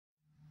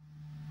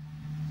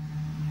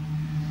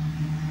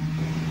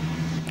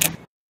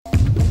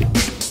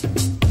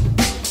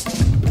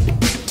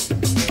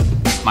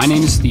My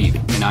name is Steve,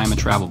 and I am a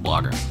travel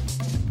blogger.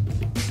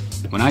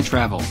 When I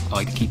travel, I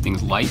like to keep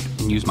things light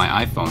and use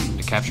my iPhone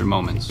to capture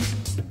moments.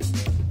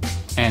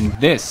 And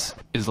this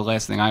is the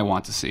last thing I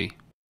want to see.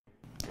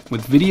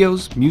 With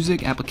videos,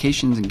 music,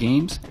 applications, and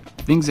games,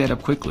 things add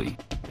up quickly,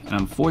 and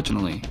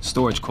unfortunately,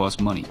 storage costs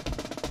money.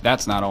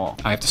 That's not all.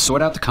 I have to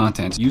sort out the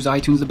contents, use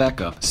iTunes to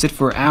backup, sit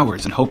for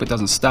hours, and hope it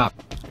doesn't stop.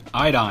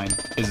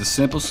 iDime is a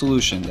simple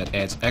solution that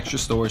adds extra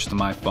storage to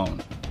my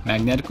phone.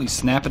 Magnetically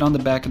snap it on the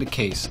back of the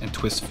case and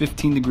twist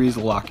 15 degrees to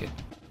lock it.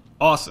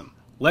 Awesome!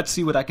 Let's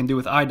see what I can do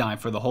with iDime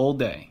for the whole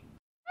day.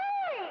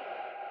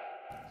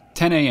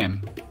 10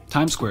 a.m.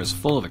 Times Square is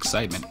full of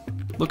excitement.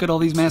 Look at all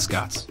these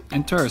mascots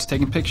and tourists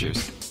taking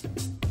pictures.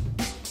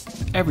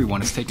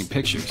 Everyone is taking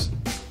pictures.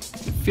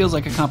 It feels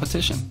like a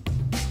competition.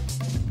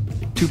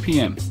 2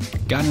 p.m.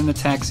 Got in a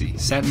taxi,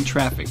 sat in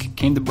traffic,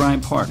 came to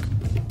Bryant Park,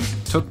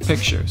 took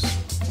pictures.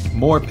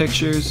 More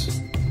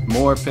pictures,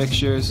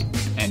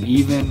 and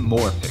even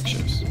more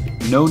pictures.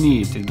 No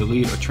need to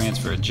delete or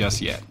transfer it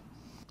just yet.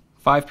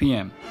 5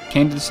 p.m.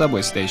 Came to the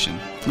subway station,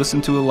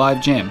 listened to a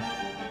live jam,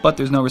 but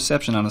there's no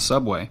reception on the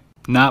subway.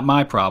 Not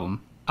my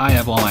problem. I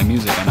have all my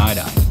music on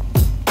iDime.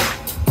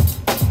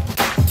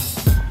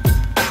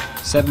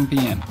 7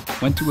 p.m.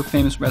 Went to a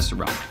famous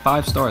restaurant,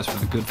 5 stars for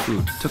the good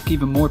food, took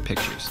even more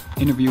pictures,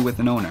 interview with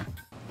an owner.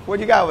 What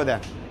you got with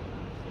that?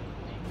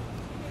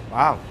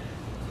 Wow.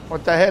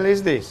 What the hell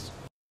is this?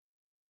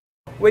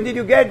 When did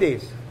you get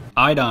this?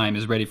 iDime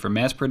is ready for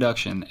mass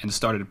production and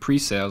started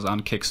pre-sales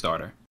on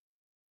Kickstarter.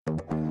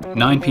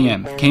 9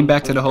 p.m. Came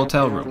back to the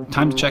hotel room.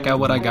 Time to check out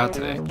what I got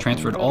today.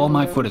 Transferred all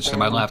my footage to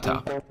my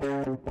laptop.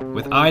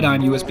 With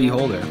iDime USB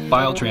holder,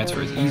 file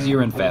transfer is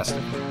easier and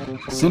faster.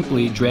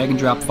 Simply drag and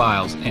drop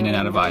files in and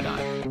out of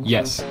iDime.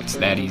 Yes, it's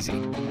that easy.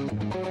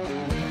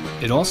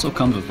 It also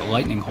comes with a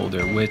lightning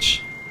holder,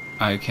 which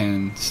I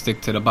can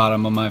stick to the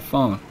bottom of my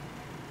phone.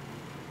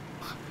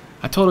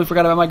 I totally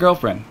forgot about my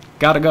girlfriend.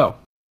 Gotta go.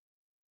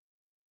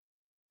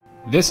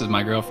 This is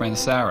my girlfriend,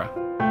 Sarah.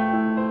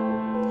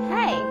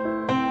 Hey,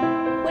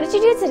 what did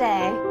you do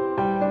today?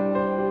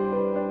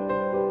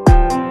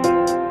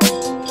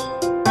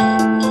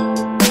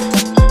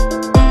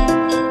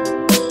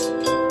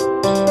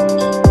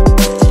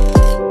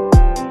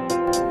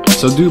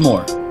 So do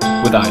more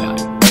with iDime.